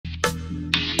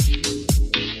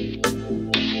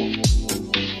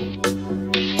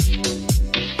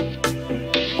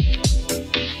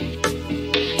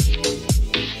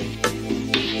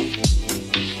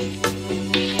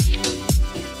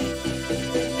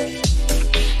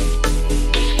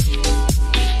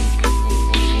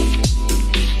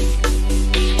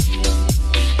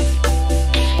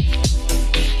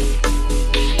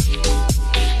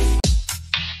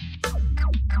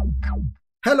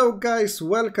Hello guys,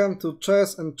 welcome to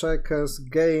Chess and Checkers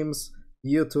Games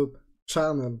YouTube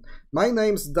channel. My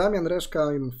name's Damian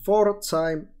Reszka, I'm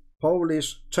four-time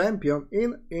Polish champion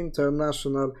in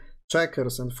international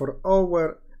checkers, and for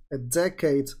over a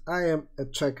decade I am a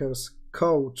checkers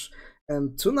coach.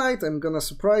 And tonight I'm gonna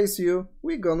surprise you,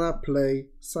 we're gonna play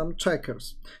some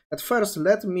checkers. At first,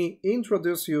 let me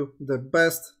introduce you the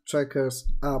best checkers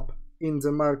app in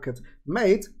the market,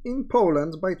 made in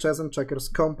Poland by Chess and Checkers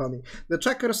company. The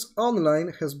Checkers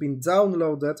Online has been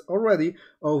downloaded already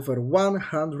over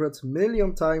 100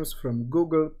 million times from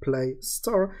Google Play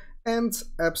Store and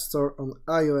App Store on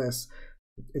iOS.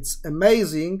 It's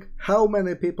amazing how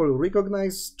many people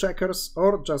recognize checkers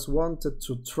or just wanted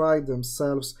to try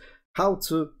themselves how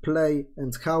to play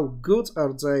and how good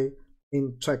are they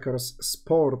in checkers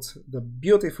sport, the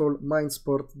beautiful mind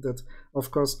sport that of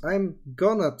course I'm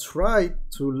gonna try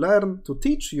to learn, to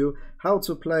teach you how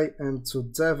to play and to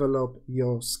develop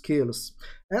your skills.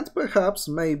 And perhaps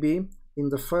maybe in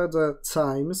the further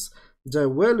times there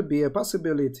will be a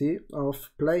possibility of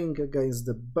playing against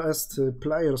the best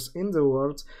players in the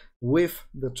world with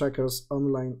the Checkers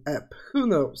Online app. Who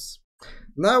knows?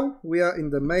 Now we are in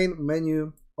the main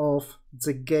menu of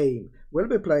the game. We'll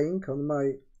be playing on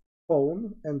my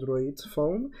phone, Android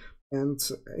phone, and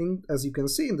as you can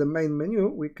see in the main menu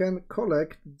we can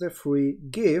collect the free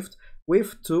gift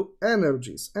with 2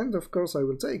 energies, and of course I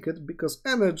will take it because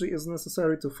energy is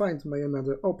necessary to find my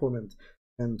another opponent.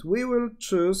 And we will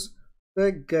choose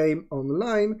the game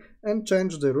online and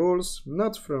change the rules,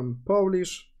 not from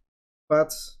Polish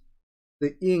but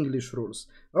the English rules.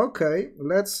 Okay,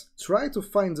 let's try to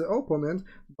find the opponent,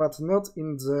 but not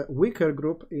in the weaker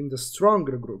group, in the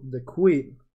stronger group, the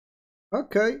queen.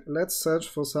 Okay, let's search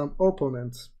for some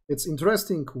opponent. It's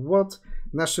interesting what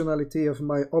nationality of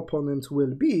my opponent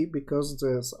will be, because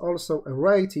there's also a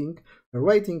rating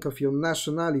of your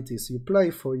nationalities. You play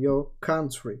for your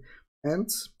country. And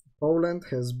Poland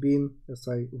has been, as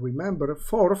I remember,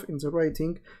 4th in the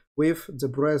rating, with the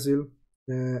Brazil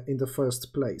in the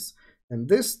 1st place. And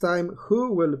this time,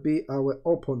 who will be our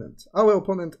opponent? Our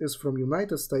opponent is from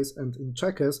United States, and in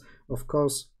checkers, of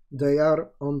course, they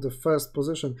are on the 1st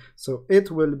position, so it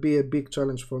will be a big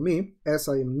challenge for me, as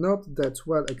I am not that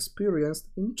well experienced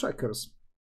in checkers.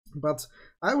 But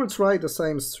I will try the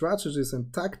same strategies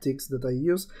and tactics that I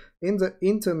use in the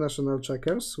international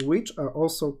checkers, which are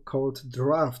also called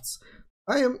draughts.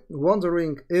 I am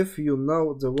wondering if you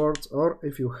know the word or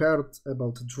if you heard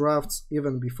about draughts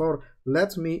even before.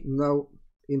 Let me know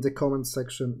in the comment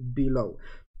section below.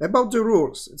 About the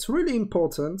rules, it's really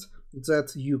important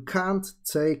that you can't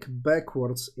take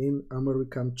backwards in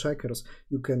American checkers.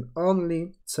 You can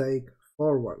only take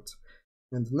forward.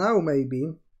 And now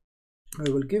maybe I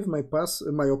will give my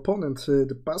opponent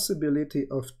the possibility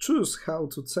of choose how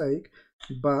to take,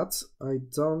 but I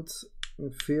don't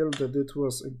feel that it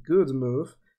was a good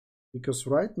move, because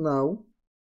right now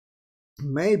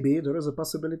maybe there is a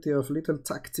possibility of little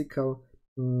tactical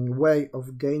way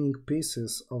of gaining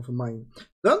pieces of mine.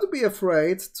 Don't be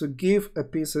afraid to give a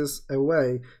pieces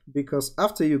away, because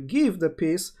after you give the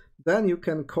piece, then you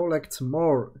can collect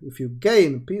more. If you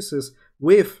gain pieces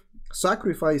with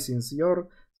sacrificing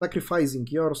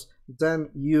yours, then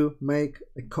you make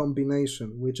a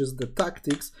combination, which is the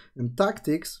tactics, and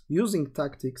using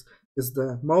tactics is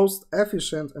the most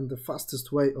efficient and the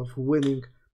fastest way of winning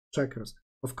checkers.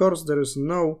 Of course, there is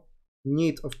no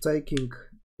need of taking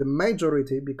the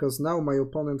majority, because now my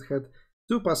opponent had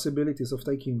 2 possibilities of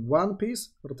taking 1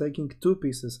 piece or taking 2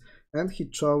 pieces, and he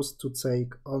chose to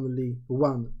take only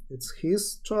 1. It's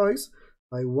his choice.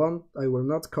 I will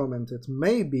not comment it.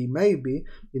 Maybe,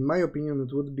 in my opinion,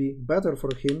 it would be better for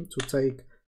him to take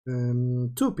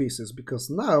 2 pieces,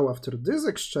 because now after this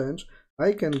exchange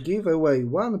I can give away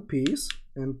 1 piece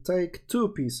and take 2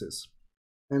 pieces,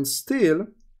 and still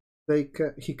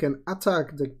he can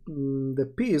attack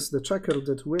the piece, the checker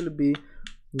that will be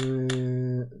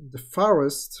the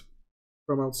farthest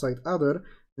from outside other,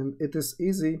 and it is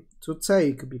easy to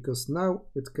take because now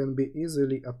it can be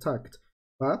easily attacked.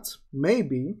 But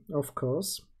maybe, of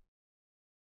course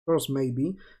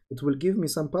maybe it will give me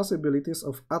some possibilities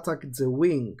of attack the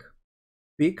wing,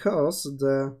 because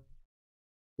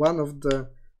one of the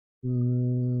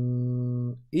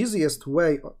easiest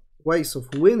ways of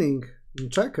winning in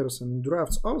checkers and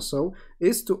draughts also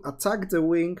is to attack the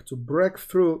wing, to break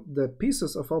through the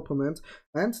pieces of opponent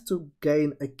and to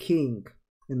gain a king.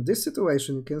 In this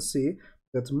situation you can see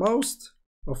that most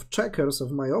of checkers of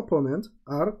my opponent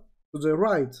are to the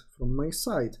right from my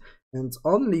side, and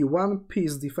only 1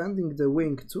 piece defending the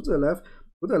wing to the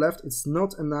left is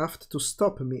not enough to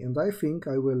stop me, and I think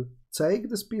I will take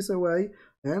this piece away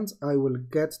and I will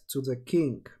get to the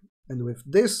king. And with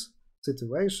this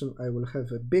situation, I will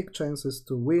have a big chances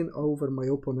to win over my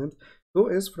opponent, who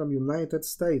is from United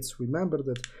States. Remember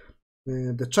that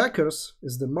the checkers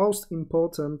is the most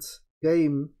important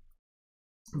game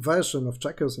version of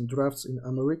checkers and drafts in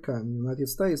America and United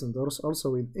States, and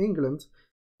also in England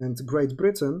and Great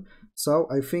Britain. So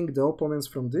I think the opponents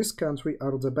from this country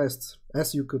are the best.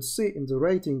 As you could see in the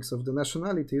ratings of the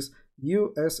nationalities,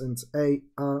 US and A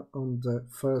are on the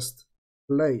first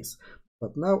place.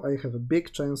 But now I have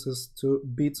big chances to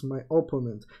beat my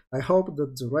opponent. I hope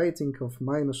that the rating of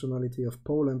my nationality of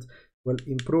Poland will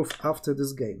improve after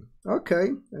this game. Okay,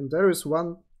 and there is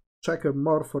one checker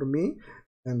more for me.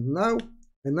 And now,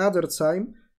 another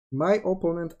time, my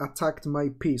opponent attacked my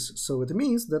piece. So it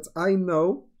means that I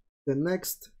know the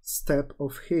next step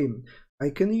of him.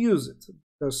 I can use it,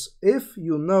 because if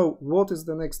you know what is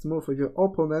the next move of your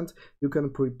opponent, you can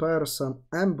prepare some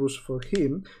ambush for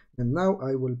him. And now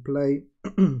I will play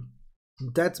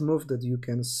that move that you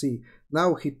can see.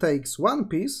 Now he takes one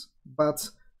piece, but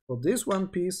for this one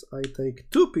piece I take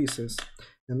two pieces.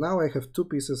 And now I have two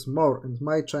pieces more, and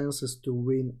my chances to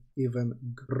win even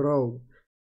grow.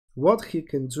 What he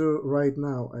can do right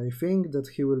now, I think that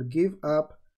he will give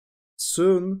up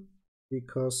soon,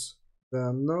 because there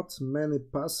are not many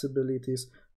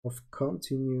possibilities of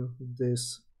continue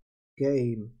this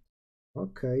game.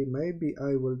 Okay, maybe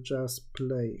I will just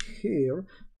play here,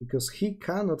 because he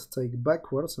cannot take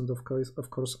backwards, and of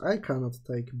course I cannot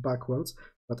take backwards.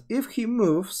 But if he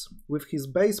moves with his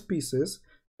base pieces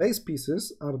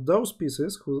are those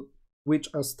pieces which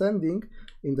are standing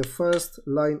in the first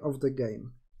line of the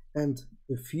game. And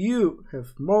if you have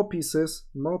more pieces,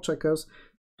 more checkers,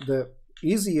 the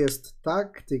easiest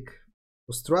tactic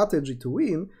or strategy to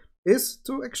win is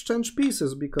to exchange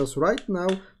pieces, because right now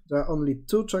there are only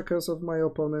two checkers of my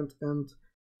opponent and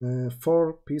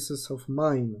 4 pieces of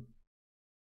mine.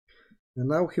 And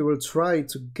now he will try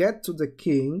to get to the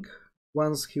king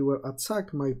once he will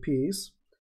attack my piece.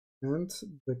 And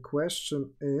the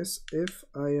question is if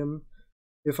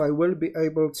I will be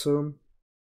able to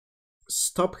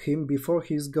stop him before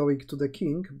he's going to the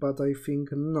king, but I think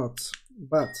not.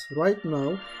 But right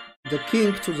now the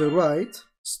king to the right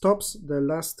stops the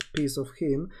last piece of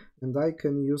him, and I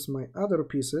can use my other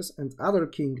pieces and other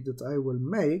king that I will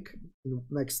make in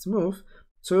next move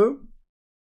to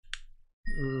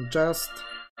just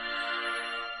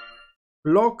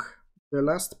block the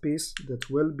last piece that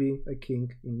will be a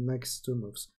king in next 2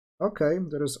 moves. Okay,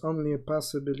 there is only a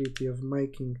possibility of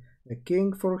making a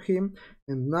king for him,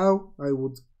 and now I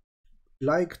would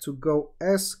like to go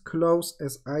as close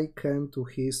as I can to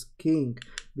his king,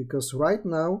 because right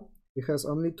now he has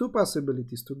only 2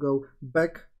 possibilities to go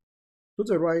back to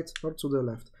the right or to the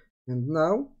left. And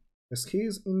now, as he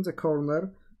is in the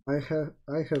corner, I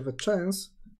have a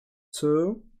chance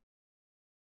to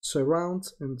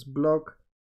surround and block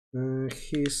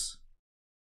his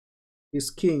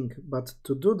king. But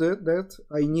to do that,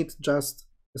 I need just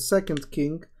a second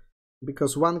king,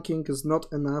 because 1 king is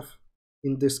not enough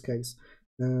in this case.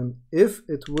 If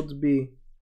it would be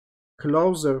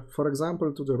closer, for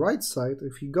example, to the right side,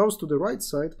 if he goes to the right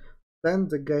side, then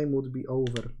the game would be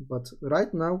over. But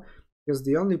right now he has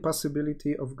the only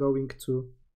possibility of going to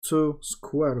 2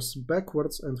 squares,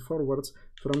 backwards and forwards,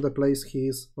 from the place he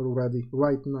is already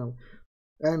right now.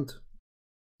 And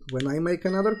when I make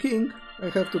another king, I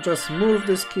have to just move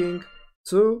this king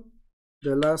to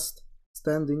the last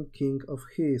standing king of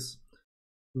his.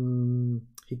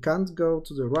 He can't go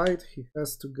to the right, he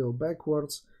has to go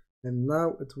backwards, and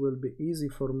now it will be easy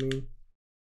for me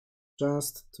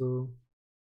just to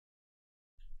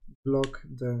block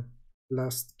the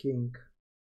last king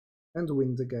and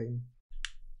win the game.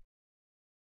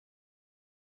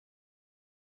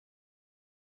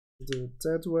 Do it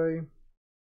that way.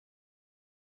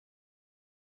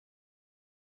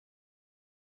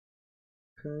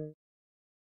 Okay.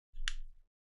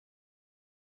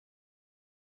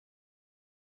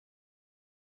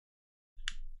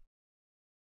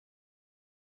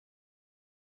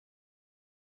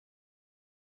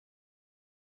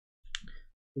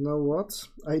 You know what?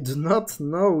 I do not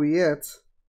know yet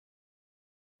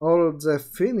all the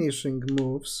finishing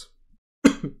moves,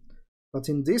 but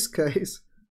in this case,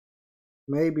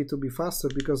 maybe to be faster,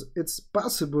 because it's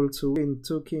possible to win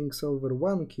 2 kings over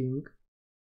 1 king,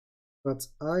 but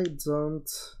I don't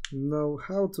know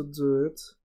how to do it,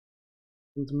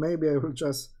 and maybe I will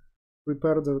just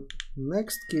prepare the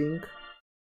next king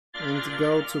and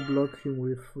go to block him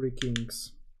with 3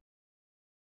 kings.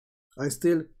 I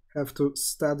still have to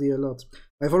study a lot.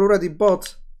 I've already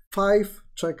bought 5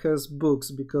 checkers books,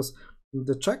 because in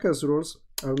the checkers rules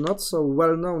are not so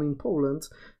well known in Poland,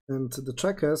 and the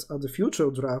checkers are the future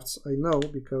drafts, I know,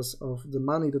 because of the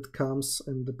money that comes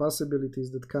and the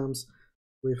possibilities that comes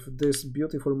with this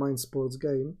beautiful mind sports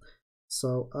game.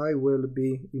 So I will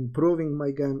be improving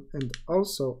my game, and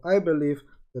also I believe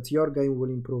that your game will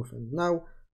improve. And now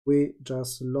we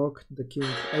just lock the king.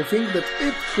 I think that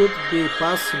it could be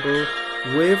possible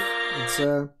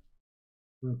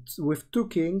with two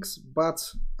kings,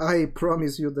 but I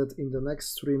promise you that in the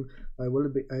next stream I will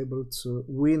be able to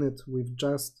win it with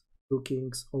just two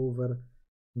kings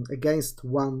against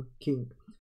one king.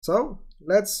 So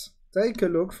let's take a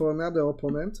look for another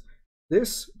opponent.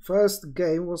 This first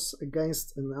game was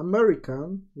against an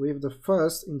American with the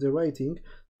first in the rating,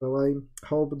 so I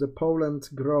hope the Poland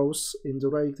grows in the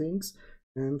ratings,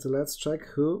 and let's check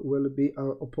who will be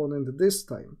our opponent this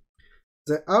time.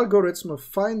 The algorithm of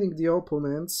finding the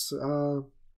opponents are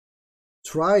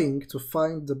trying to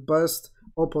find the best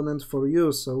opponent for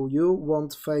you, so you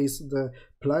won't face the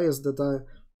players that are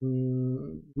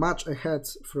much ahead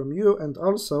from you, and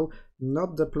also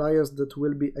not the players that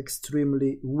will be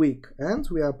extremely weak. And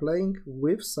we are playing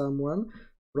with someone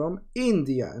from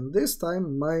India, and this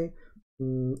time my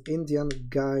Indian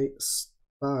guy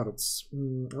starts.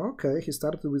 Okay, he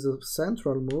started with a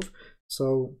central move,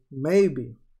 so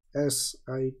maybe, as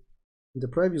in the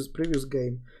previous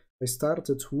game I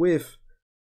started with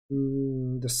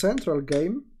the central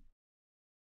game,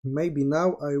 maybe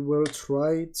now I will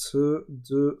try to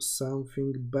do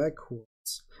something backwards.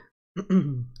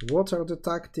 What are the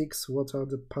tactics? What are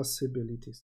the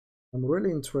possibilities? I'm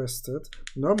really interested.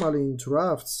 Normally in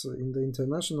drafts, in the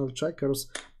international checkers,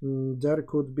 there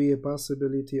could be a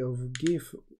possibility of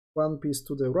give one piece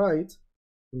to the right,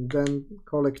 and then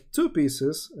collect two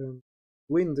pieces and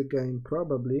win the game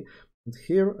probably. And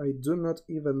here I do not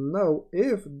even know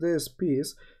if this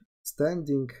piece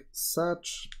standing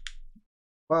such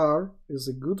far is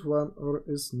a good one or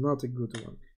is not a good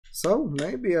one. So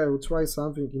maybe I will try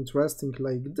something interesting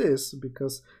like this,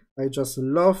 because I just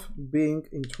love being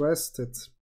interested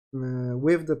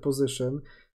with the position,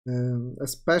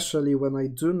 especially when I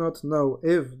do not know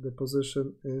if the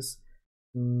position is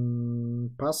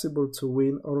possible to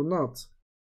win or not.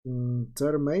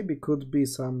 There maybe could be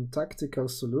some tactical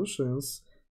solutions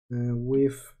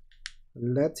with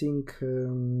letting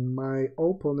my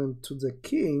opponent to the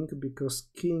king, because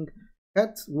king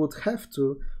would have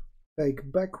to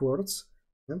take backwards,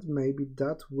 and maybe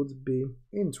that would be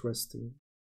interesting.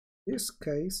 In this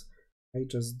case, I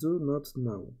just do not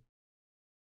know.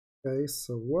 Okay,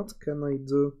 so what can I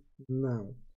do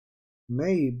now?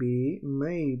 Maybe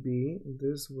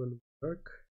this will work.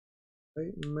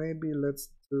 Okay, maybe let's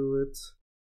do it.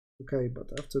 Okay, but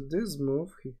after this move,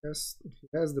 he has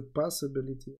the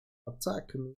possibility of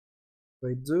attacking me.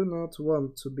 I do not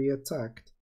want to be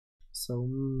attacked. So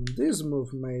this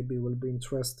move maybe will be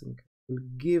interesting. It will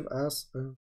give us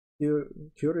a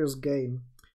curious game.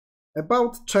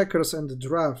 About checkers and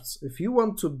drafts, if you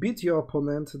want to beat your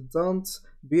opponent, don't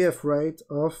be afraid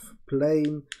of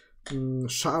playing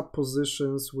sharp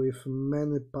positions with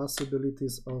many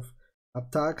possibilities of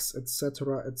attacks,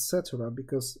 etc., etc.,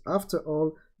 because after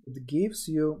all, it gives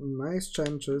you nice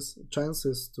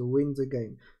chances to win the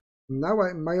game. Now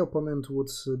my opponent would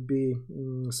be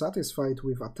satisfied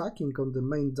with attacking on the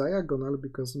main diagonal,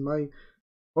 because my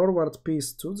forward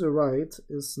piece to the right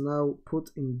is now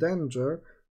put in danger,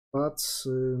 but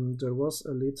there was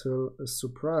a little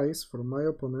surprise for my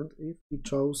opponent if he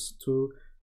chose to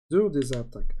do this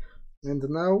attack. And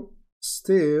now,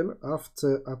 still,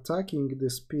 after attacking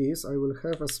this piece, I will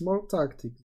have a small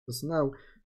tactic, because now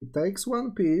he takes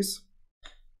one piece,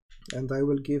 and I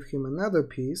will give him another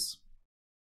piece,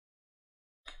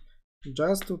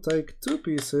 just to take two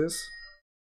pieces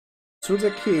to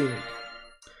the king.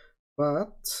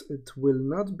 But it will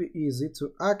not be easy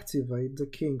to activate the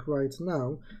king right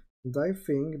now, and I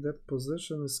think that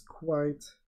position is quite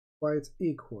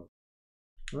equal.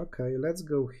 Okay, let's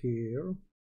go here.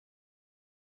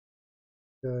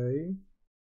 Okay,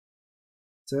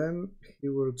 then he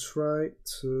will try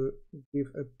to give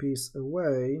a piece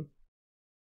away,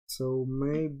 so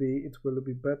maybe it will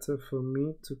be better for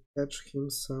me to catch him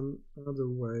some other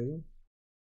way.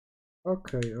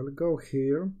 Okay, I'll go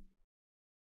here.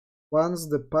 Once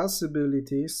the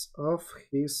possibilities of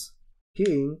his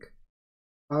king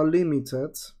are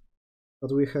limited,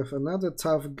 but we have another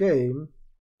tough game,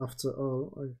 after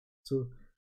all, I have to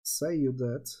say you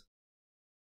that.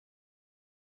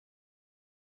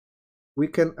 We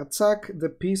can attack the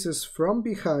pieces from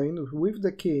behind with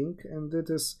the king, and it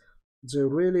is the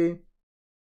really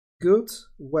good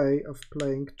way of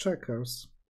playing checkers.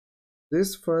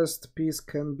 this first piece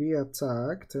can be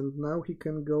attacked, and now he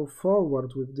can go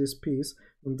forward with this piece,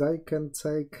 and I can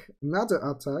take another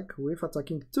attack with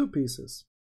attacking two pieces.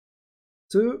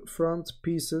 Two front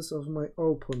pieces of my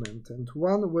opponent, and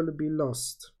one will be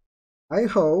lost. I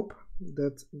hope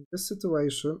that in this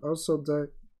situation also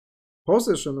the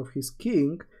position of his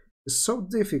king is so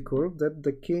difficult that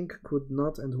the king could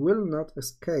not and will not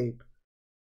escape,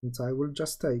 and I will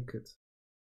just take it.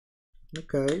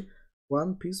 Okay,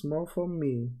 one piece more for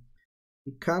me.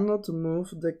 He cannot move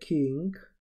the king,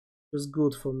 which is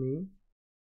good for me.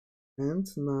 And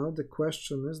now the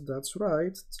question is, that's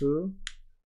right, to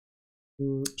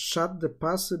shut the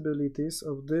possibilities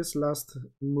of this last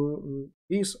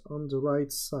piece on the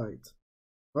right side.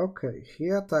 Okay, he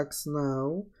attacks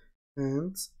now,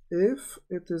 and if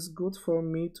it is good for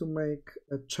me to make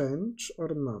a change or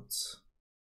not.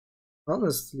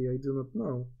 Honestly, I do not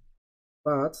know,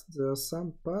 but there are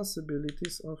some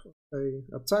possibilities of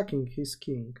attacking his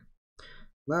king.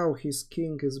 Now his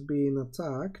king is being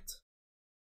attacked,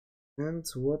 and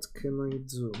what can I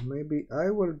do? Maybe I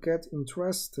will get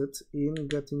interested in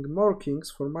getting more kings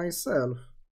for myself,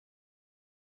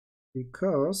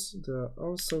 because there are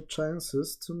also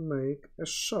chances to make a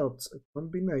shot, a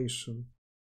combination,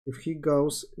 if he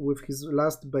goes with his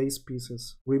last base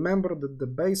pieces. Remember that the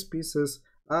base pieces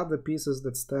are the pieces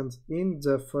that stand in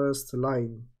the first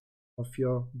line of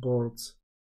your board.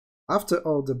 After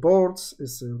all, the board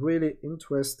is a really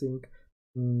interesting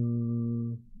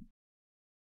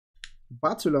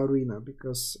battle arena,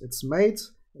 because it's made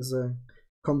as a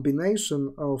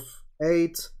combination of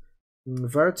 8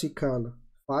 vertical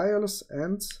files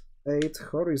and 8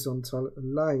 horizontal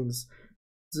lines.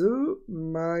 Does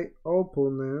my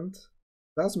opponent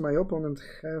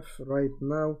have right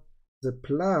now the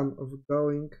plan of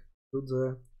going to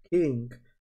the king?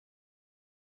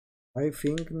 I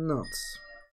think not.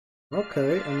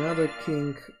 Okay, another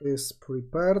king is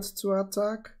prepared to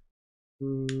attack.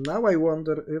 Now I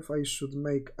wonder if I should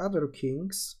make other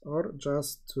kings or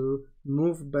just to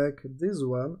move back this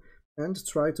one and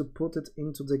try to put it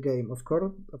into the game. Of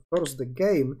course, the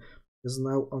game is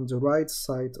now on the right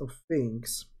side of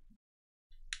things.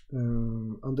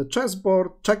 On the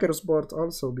checkers board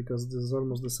also, because this is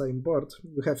almost the same board,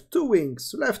 you have two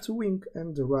wings, left wing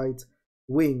and the right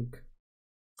wing.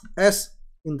 As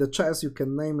in the chess, you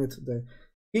can name it the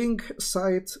king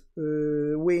side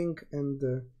wing and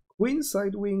the queen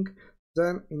side wing.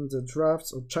 Then in the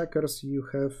draughts or checkers, you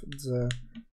have the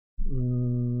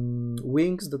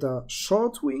wings that are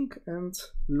short wing and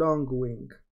long wing.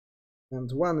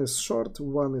 And one is short,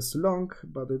 one is long,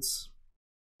 but it's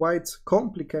quite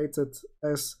complicated,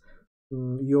 as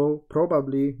you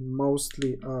probably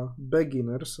mostly are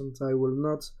beginners, and I will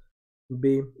not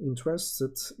be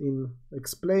interested in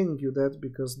explaining you that,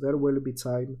 because there will be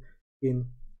time in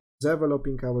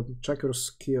developing our checker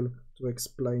skill to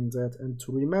explain that and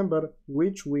to remember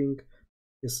which wing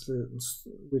is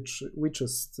which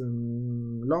is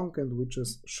long and which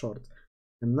is short.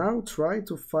 And now try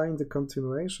to find the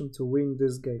continuation to win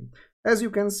this game. As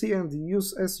you can see and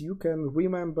as you can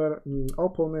remember,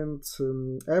 opponent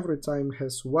every time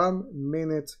has 1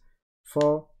 minute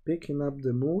for picking up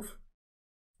the move,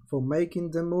 for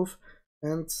making the move,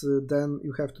 and then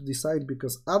you have to decide,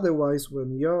 because otherwise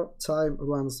when your time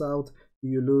runs out,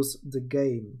 you lose the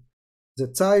game. The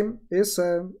time is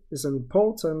an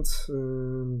important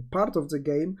part of the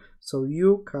game, so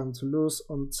you can't lose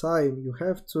on time. You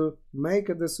have to make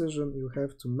a decision, you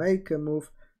have to make a move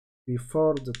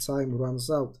before the time runs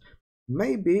out.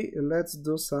 Maybe let's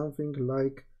do something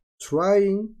like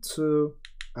trying to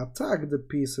attack the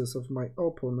pieces of my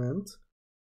opponent.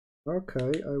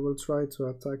 Okay, I will try to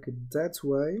attack it that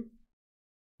way.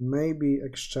 Maybe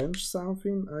exchange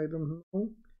something, I don't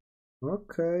know.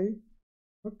 Okay.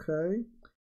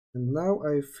 And now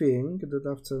I think that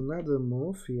after another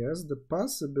move, yes, the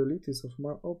possibilities of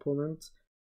my opponent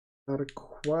are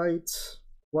quite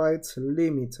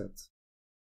limited.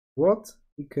 What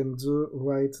he can do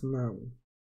right now?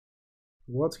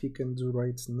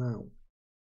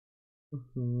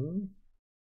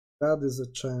 That is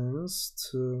a chance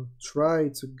to try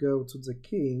to go to the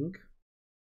king,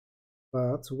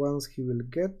 but once he will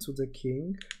get to the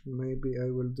king, maybe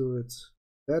I will do it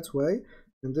that way.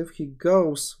 And if he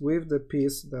goes with the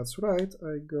piece, that's right,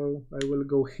 I will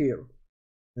go here.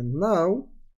 And now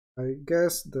I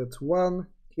guess that one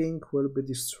king will be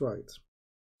destroyed.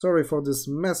 Sorry for this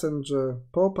messenger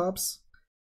pop-ups.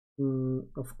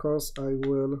 Of course I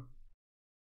will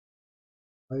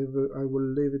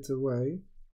leave it away.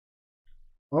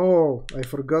 Oh, I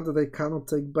forgot that I cannot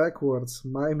take backwards.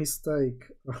 My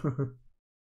mistake.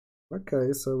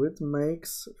 Okay, so it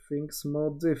makes things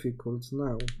more difficult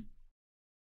now.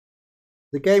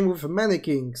 The game with many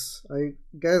kings. I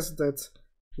guess that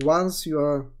once you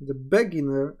are the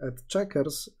beginner at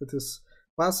checkers, it is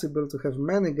possible to have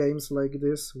many games like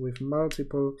this with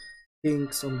multiple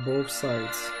kings on both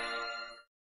sides.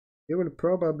 You will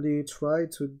probably try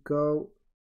to go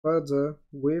further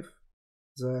with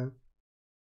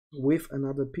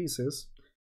another pieces,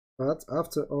 but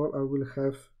after all I will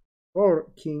have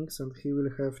 4 kings and he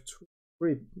will have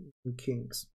 3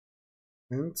 kings.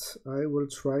 And I will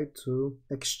try to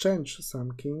exchange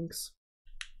some kings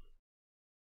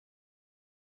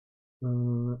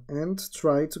and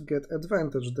try to get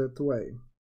advantage that way.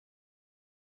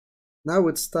 Now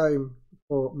it's time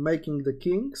for making the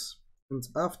kings, and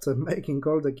after making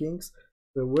all the kings,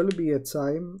 there will be a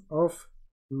time of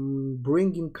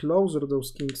bringing closer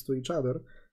those kings to each other,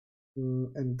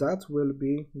 and that will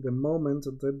be the moment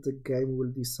that the game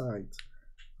will decide.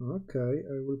 Okay,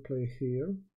 I will play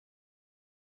here.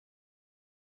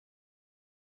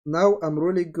 Now I'm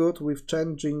really good with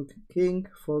changing king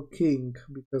for king,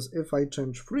 because if I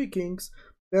change 3 kings,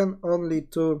 then only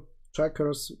 2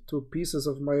 checkers, 2 pieces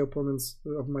of my opponent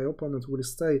will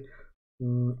stay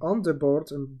on the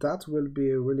board, and that will be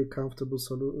a really comfortable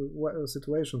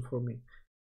situation for me.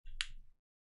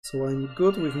 So I'm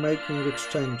good with making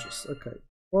exchanges. Okay,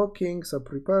 4 kings are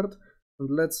prepared,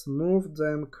 and let's move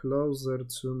them closer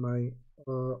to my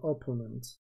opponent.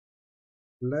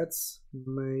 Let's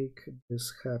make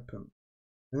this happen.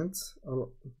 And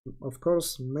of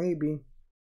course, maybe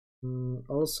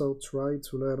also try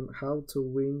to learn how to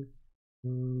win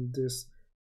this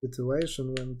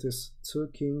situation when it is 2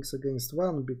 kings against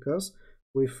 1, because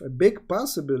with a big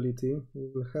possibility we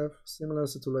will have similar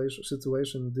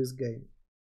situation in this game.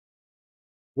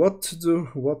 What to do,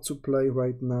 what to play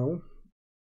right now?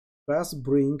 Just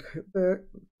bring the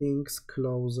kings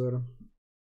closer.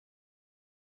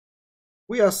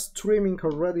 We are streaming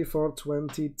already for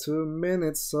 22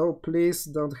 minutes, so please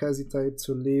don't hesitate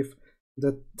to leave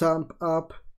the thumb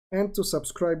up and to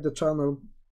subscribe the channel.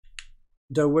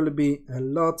 There will be a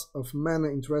lot of many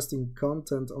interesting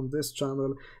content on this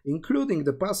channel, including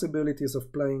the possibilities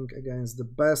of playing against the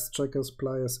best checkers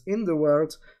players in the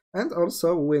world and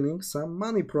also winning some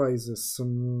money prizes.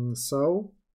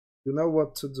 So you know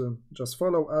what to do. Just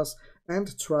follow us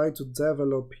and try to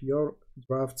develop your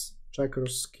drafts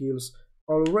checkers skills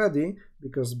already,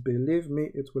 because believe me,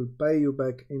 it will pay you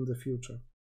back in the future.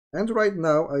 And right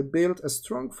now I built a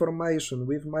strong formation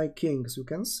with my kings. You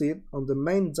can see it on the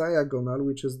main diagonal,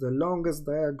 which is the longest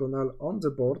diagonal on the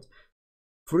board.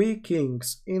 3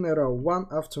 kings in a row, one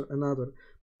after another.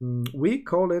 We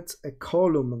call it a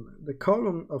column. The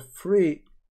column of 3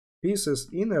 pieces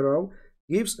in a row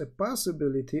gives a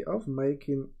possibility of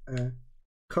making a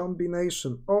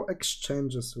combination or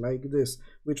exchanges like this,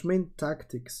 which mean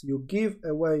tactics. You give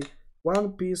away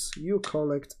 1 piece, you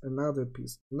collect another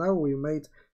piece. Now we made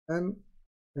an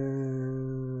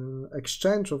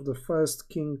exchange of the first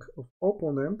king of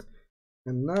opponent,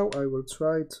 and now I will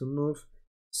try to move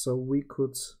so we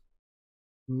could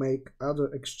make other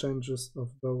exchanges of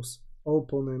those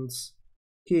opponents'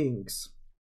 kings.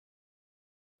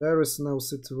 There is now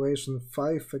situation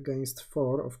 5 against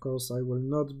 4. Of course, I will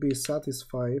not be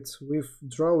satisfied with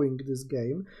drawing this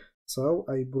game, so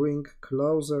I bring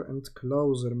closer and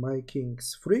closer my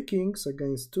kings. 3 kings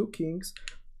against 2 kings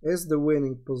is the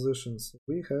winning position, so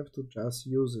we have to just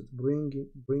use it. Bring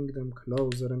them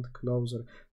closer and closer.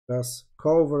 Just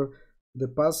cover the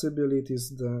possibilities,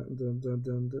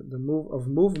 the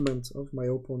movement of my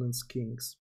opponent's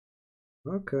kings.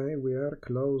 Okay, we are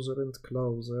closer and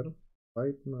closer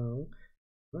right now.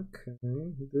 Okay,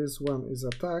 this one is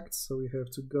attacked, so we have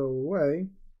to go away.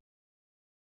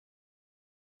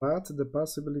 But the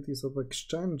possibilities of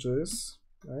exchanges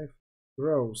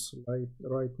grows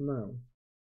right now.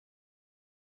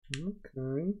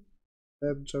 Okay,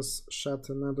 that just shut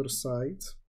another side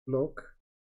block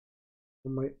for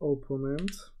my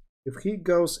opponent. If he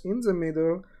goes in the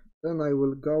middle, then I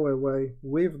will go away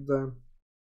with the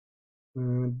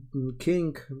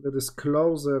king that is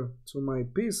closer to my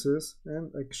pieces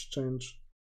and exchange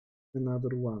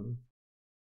another one.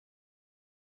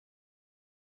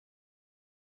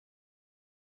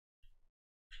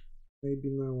 Maybe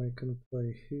now I can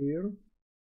play here.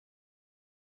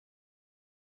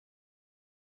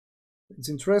 It's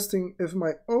interesting if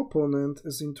my opponent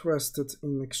is interested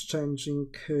in exchanging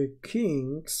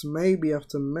kings. Maybe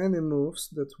after many moves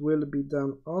that will be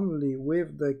done only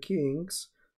with the kings,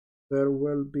 there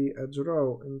will be a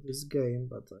draw in this game,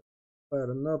 but I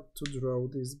prefer not to draw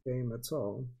this game at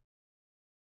all.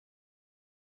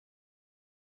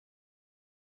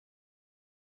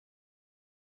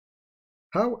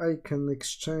 how I can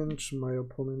exchange my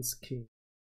opponent's king.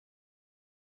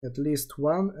 At least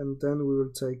one, and then we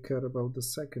will take care about the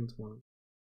second one.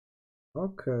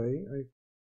 Okay, I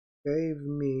gave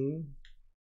me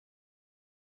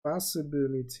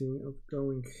possibility of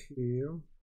going here,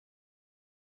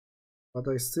 but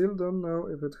I still don't know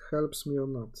if it helps me or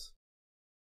not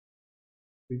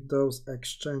with those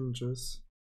exchanges.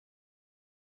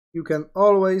 You can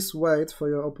always wait for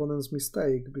your opponent's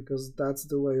mistake, because that's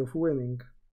the way of winning.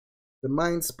 The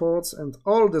mind sports and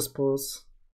all the sports,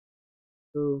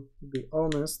 to be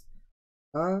honest,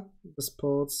 are the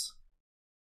sports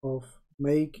of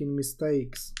making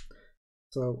mistakes.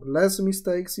 So less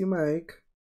mistakes you make,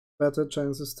 better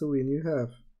chances to win you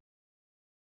have.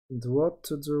 And what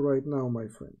to do right now, my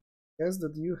friend? Guess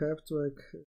that you have to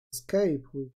escape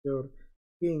with your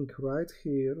king right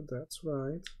here. That's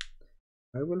right.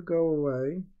 I will go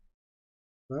away.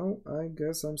 Now I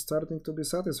guess I'm starting to be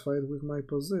satisfied with my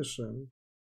position.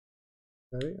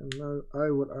 Okay, and now I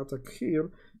will attack here,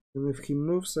 and if he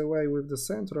moves away with the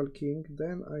central king,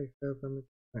 then I have an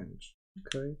exchange.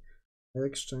 Okay, I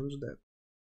exchange that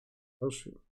for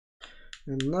sure.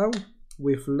 And now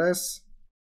with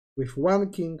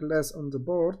one king less on the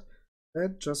board,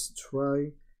 let's just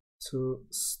try to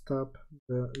stop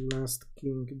the last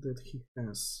king that he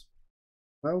has.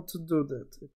 How to do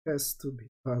that? It has to be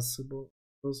possible.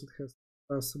 Because it has to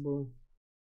be possible.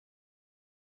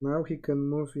 Now he can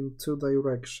move in two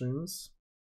directions.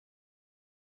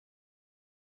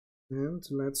 And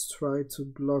let's try to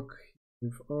block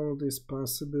with all these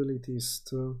possibilities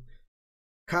to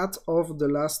cut off the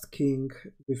last king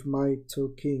with my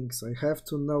two kings. I have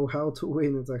to know how to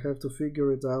win it. I have to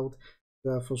figure it out.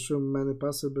 There are for sure many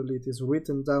possibilities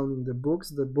written down in the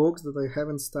books that I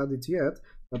haven't studied yet,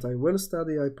 but I will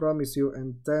study, I promise you,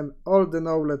 and then all the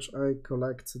knowledge I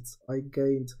collected, I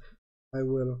gained, I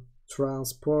will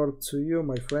transport to you,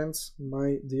 my friends,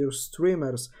 my dear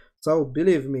streamers. So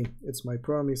believe me, it's my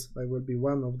promise, I will be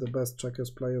one of the best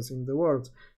checkers players in the world,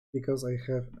 because I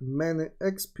have many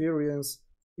experience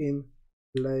in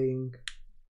playing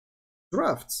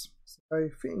drafts. So I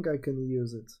think I can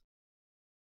use it.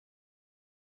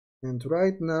 And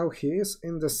right now he is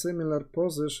in the similar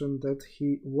position that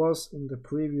he was in the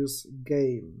previous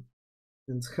game.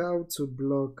 And how to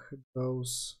block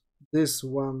this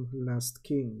one last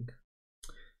king.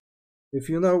 If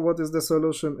you know what is the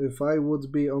solution, if I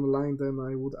would be online, then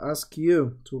I would ask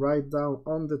you to write down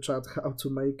on the chat how to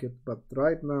make it. But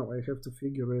right now I have to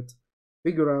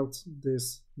figure out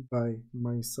this by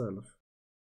myself.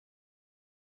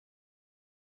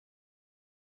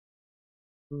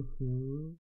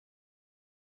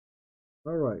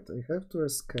 Alright, I have to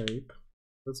escape.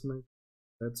 Let's make it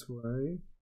that way.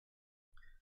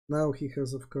 Now he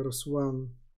has, of course,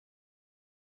 one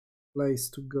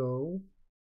place to go.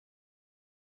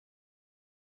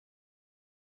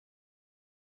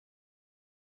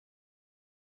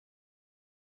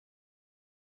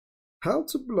 How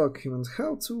to block him and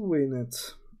how to win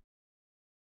it.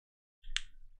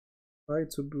 Try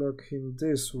to block him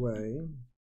this way.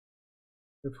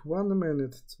 Have 1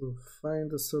 minute to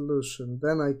find a solution,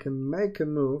 then I can make a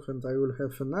move and I will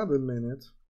have another minute.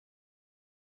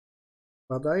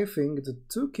 But I think the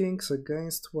two kings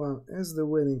against one is the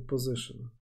winning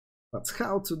position. But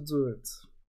how to do it?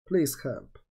 Please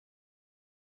help.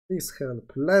 Please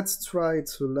help. Let's try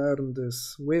to learn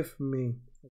this with me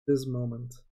at this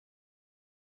moment.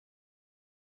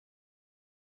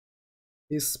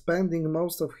 He's spending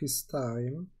most of his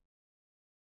time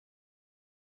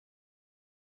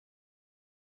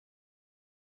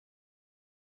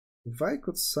if I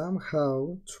could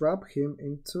somehow trap him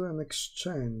into an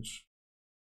exchange,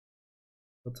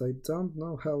 but I don't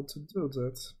know how to do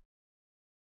that.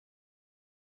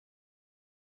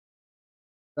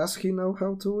 Does he know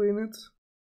how to win it?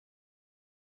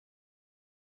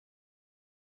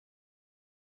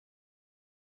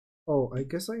 Oh, I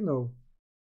guess I know.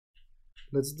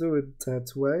 Let's do it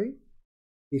that way.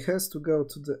 He has to go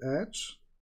to the edge.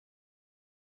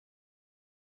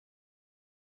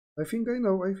 I think I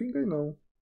know.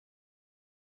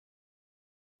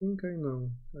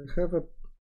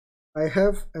 I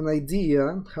have an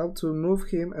idea how to move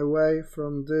him away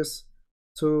from these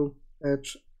two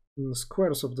edge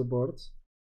squares of the board.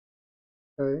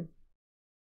 Okay.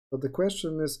 But the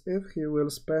question is if he will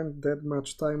spend that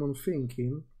much time on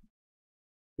thinking.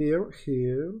 Here.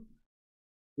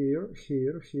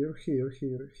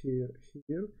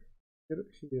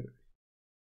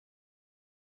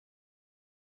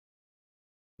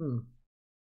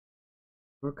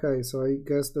 Okay, so I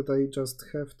guess that I just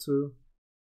have to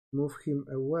move him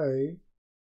away.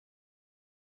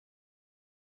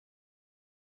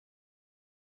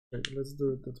 Okay, let's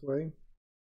do it that way.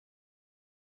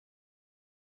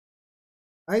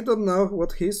 I don't know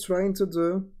what he's trying to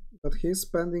do, but he's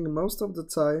spending most of the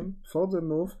time for the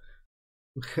move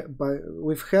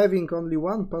with having only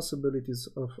one possibilities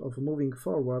of moving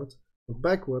forward or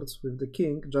backwards with the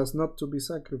king, just not to be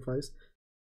sacrificed,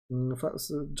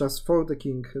 just for the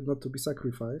king not to be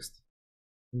sacrificed.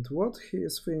 And what he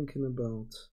is thinking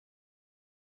about?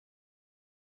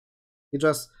 He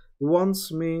just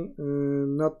wants me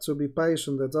not to be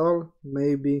patient at all.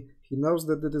 Maybe he knows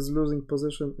that it is losing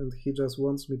position and he just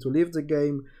wants me to leave the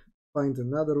game, find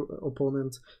another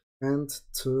opponent, and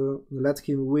to let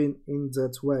him win in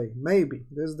that way. Maybe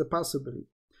there's the possibility.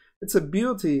 It's a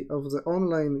beauty of the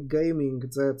online gaming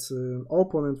that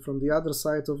opponent from the other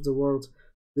side of the world,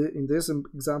 in this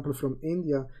example from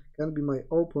India, can be my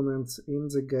opponent in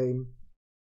the game.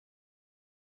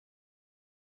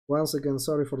 Once again,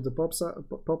 sorry for the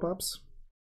pop-ups.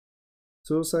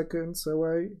 2 seconds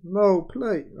away. No,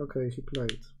 play. Okay, he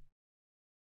played.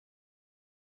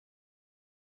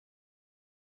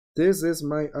 This is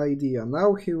my idea.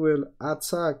 Now he will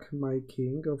attack my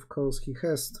king. Of course, he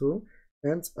has to.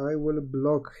 And I will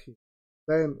block him.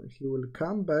 Then he will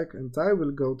come back and I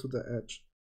will go to the edge.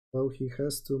 So he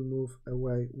has to move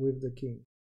away with the king.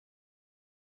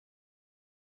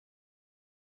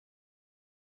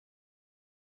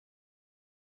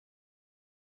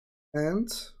 And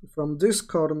from this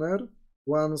corner,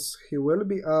 once he will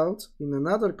be out, in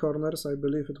another corners, I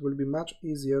believe it will be much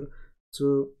easier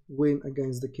to win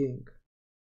against the king.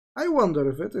 I wonder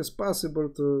if it is possible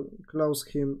to close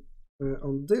him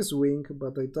on this wing,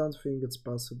 but I don't think it's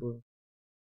possible.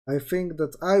 I think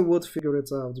that I would figure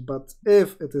it out, but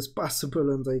if it is possible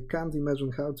and I can't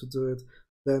imagine how to do it,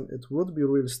 then it would be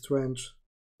real strange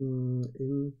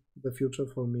in the future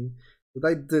for me that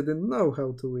I didn't know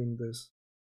how to win this.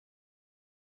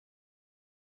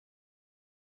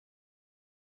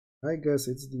 I guess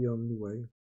it's the only way.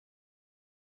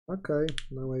 Okay,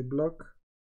 now I block.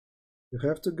 You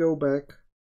have to go back.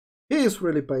 He is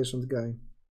really patient guy.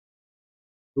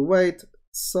 To wait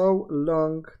so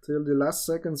long till the last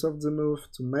seconds of the move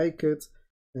to make it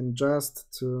and just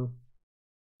to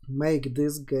make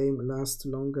this game last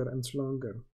longer and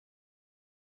longer.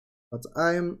 But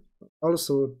I'm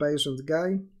also a patient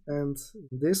guy, and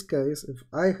in this case, if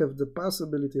I have the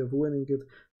possibility of winning it,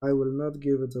 I will not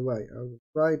give it away. I will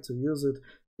try to use it,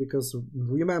 because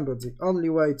remember, the only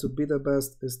way to be the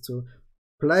best is to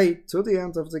play to the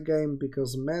end of the game,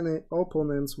 because many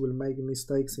opponents will make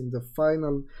mistakes in the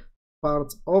final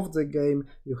part of the game.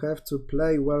 You have to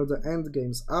play well the end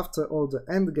games. After all, the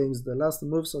end games, the last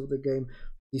moves of the game,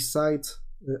 decide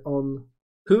on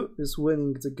who is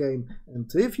winning the game. And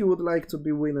if you would like to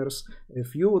be winners,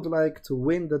 if you would like to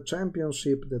win the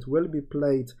championship that will be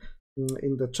played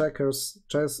in the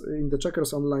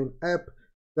Checkers online app,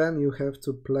 then you have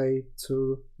to play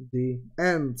to the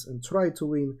end and try to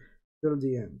win till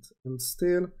the end. And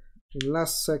still, in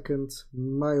last second,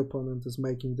 my opponent is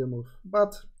making the move.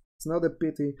 But it's not a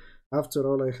pity. After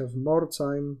all, I have more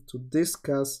time to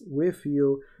discuss with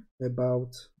you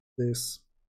about this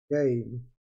game.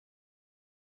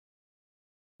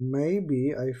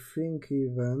 Maybe I think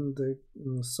even the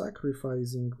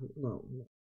sacrificing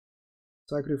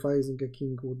a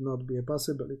king would not be a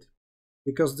possibility,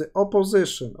 because the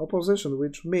opposition,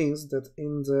 which means that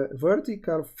in the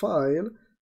vertical file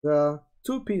there are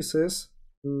two pieces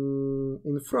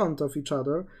in front of each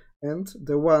other, and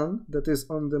the one that is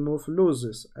on the move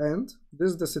loses. And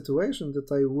this is the situation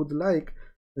that I would like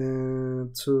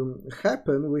to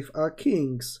happen with our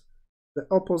kings. The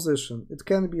opposition. It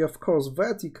can be, of course,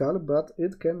 vertical, but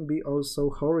it can be also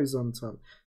horizontal.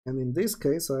 And in this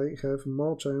case, I have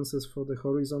more chances for the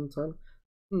horizontal.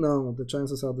 No, the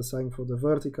chances are the same for the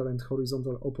vertical and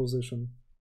horizontal opposition.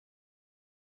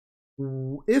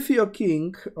 If your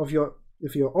king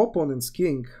if your opponent's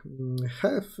king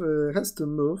has to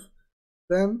move,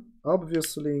 then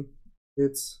obviously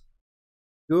it's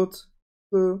good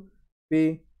to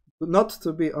be not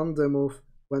to be on the move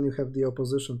when you have the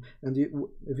opposition. And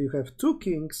if you have two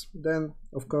kings, then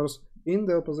of course in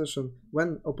the opposition,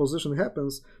 when opposition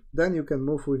happens, then you can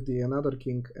move with the another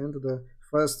king and the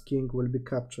first king will be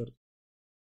captured.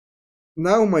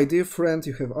 Now, my dear friend,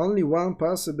 you have only one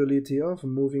possibility of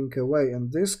moving away, and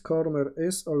this corner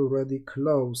is already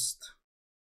closed.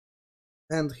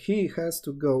 And he has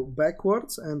to go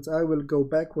backwards, and I will go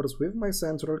backwards with my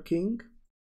central king.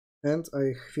 And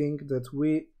I think that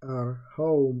we are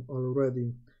home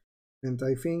already. And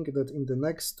I think that in the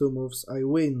next two moves I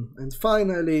win. And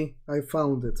finally, I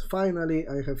found it. Finally,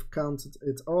 I have counted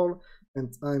it all.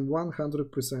 and I'm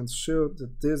 100% sure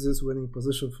that this is winning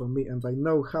position for me and I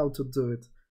know how to do it.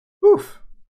 Oof!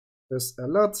 There's a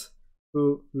lot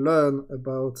to learn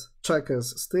about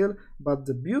checkers still, but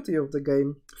the beauty of the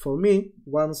game for me,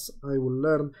 once I will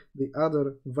learn the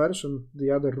other version,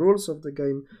 the other rules of the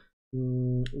game,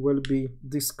 will be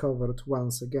discovered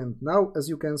once again. Now, as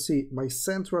you can see, my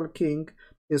central king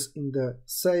is in the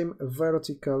same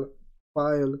vertical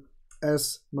pile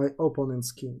as my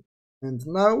opponent's king. And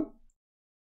now,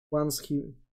 once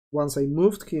I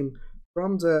moved him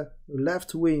from the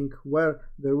left wing where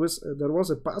there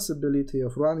was a possibility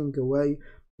of running away,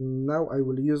 now I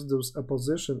will use those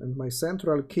opposition and my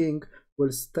central king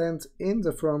will stand in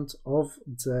the front of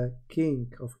the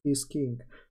king, of his king.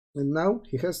 And now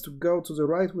he has to go to the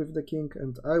right with the king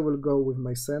and I will go with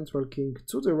my central king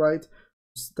to the right,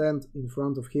 stand in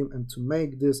front of him and to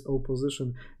make this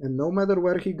opposition. And no matter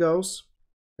where he goes,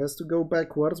 he has to go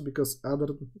backwards because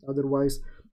otherwise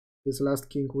his last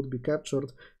king would be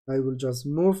captured. I will just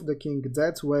move the king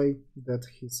that way that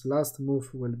his last move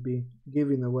will be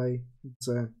giving away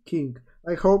the king.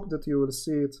 I hope that you will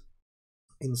see it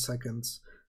in seconds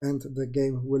and the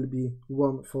game will be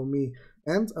won for me.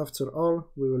 And after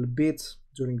all, we will beat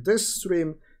during this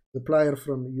stream the player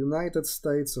from United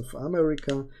States of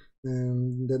America,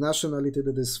 the nationality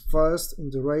that is first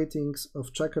in the ratings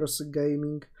of checkers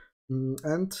gaming.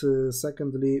 And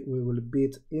secondly, we will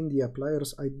beat India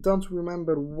players. I don't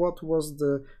remember what was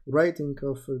the rating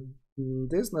of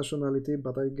this nationality,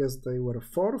 but I guess they were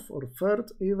 4th or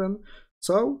 3rd even.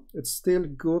 So it's still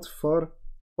good for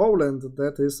Poland,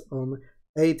 that is on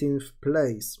 18th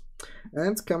place.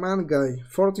 And come on, guy,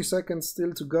 40 seconds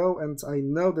still to go, and I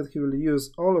know that he will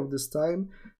use all of this time.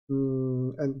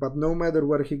 But no matter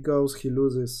where he goes, he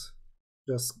loses.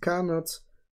 Just cannot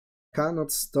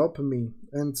stop me,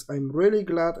 and I'm really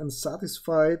glad and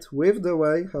satisfied with the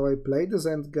way how I played this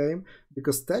endgame,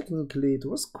 because technically it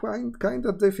was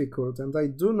kinda difficult and I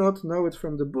do not know it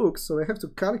from the book, so I have to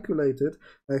calculate it.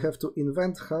 I have to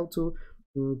invent how to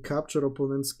capture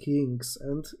opponent's kings,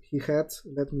 and he had,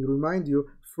 let me remind you,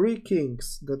 3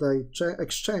 kings that I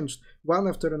exchanged one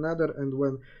after another, and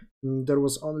when there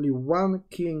was only 1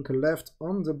 king left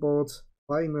on the board,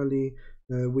 finally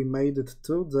we made it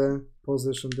to the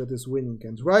position that is winning.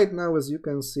 And right now, as you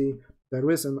can see, there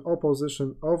is an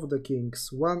opposition of the kings,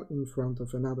 one in front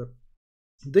of another.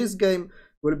 This game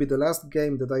will be the last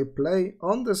game that I play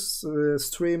on this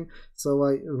stream, so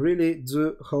I really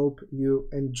do hope you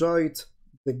enjoyed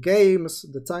the games,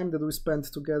 the time that we spent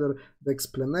together, the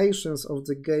explanations of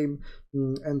the game,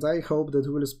 and I hope that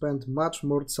we'll spend much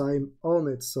more time on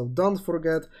it. So don't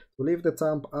forget to leave the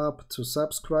thumb up, to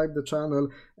subscribe the channel,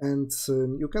 and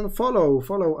you can follow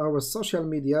our social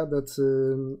media that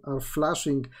are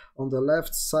flashing on the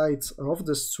left side of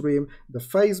the stream, the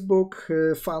Facebook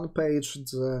fan page,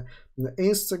 the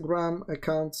Instagram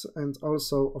account, and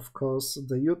also of course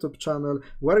the YouTube channel,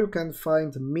 where you can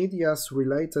find medias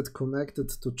related connected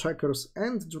to checkers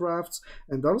and drafts,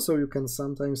 and also you can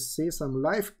sometimes see some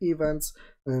live events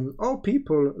or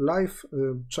people, live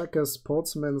checkers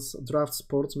sportsmen, draft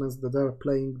sportsmen that are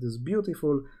playing this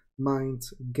beautiful mind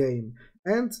game.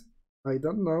 And I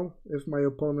don't know if my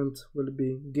opponent will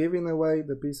be giving away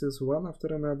the pieces one after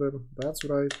another. That's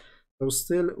right. So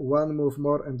still 1 move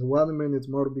more and 1 minute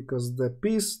more, because the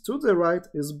piece to the right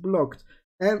is blocked,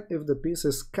 and if the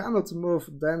pieces cannot move,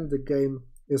 then the game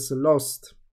is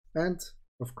lost, and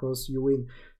of course you win.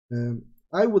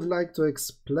 I would like to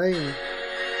explain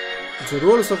the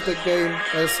rules of the game,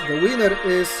 as the winner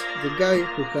is the guy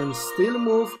who can still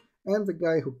move, and the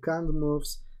guy who can't move,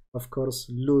 of course,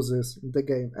 loses the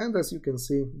game. And as you can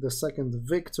see, the second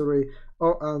victory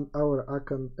on our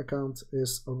account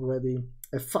is already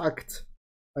a fact.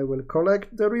 I will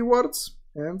collect the rewards,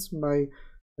 and my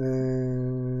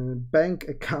bank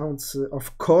accounts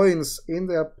of coins in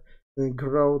the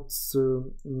growth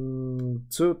to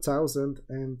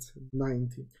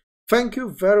 2090. Thank you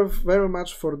very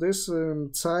much for this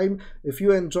time. If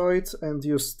you enjoyed and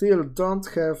you still don't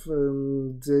have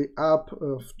the app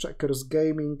of Checkers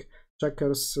Gaming,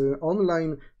 Checkers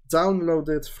Online, download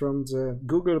it from the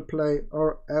Google Play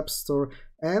or App Store,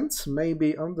 and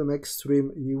maybe on the next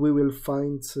stream we will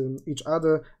find each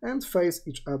other and face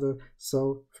each other.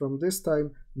 So from this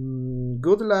time,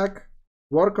 good luck,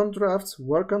 work on drafts,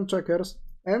 work on checkers,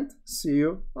 and see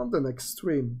you on the next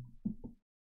stream.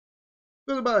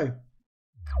 Goodbye.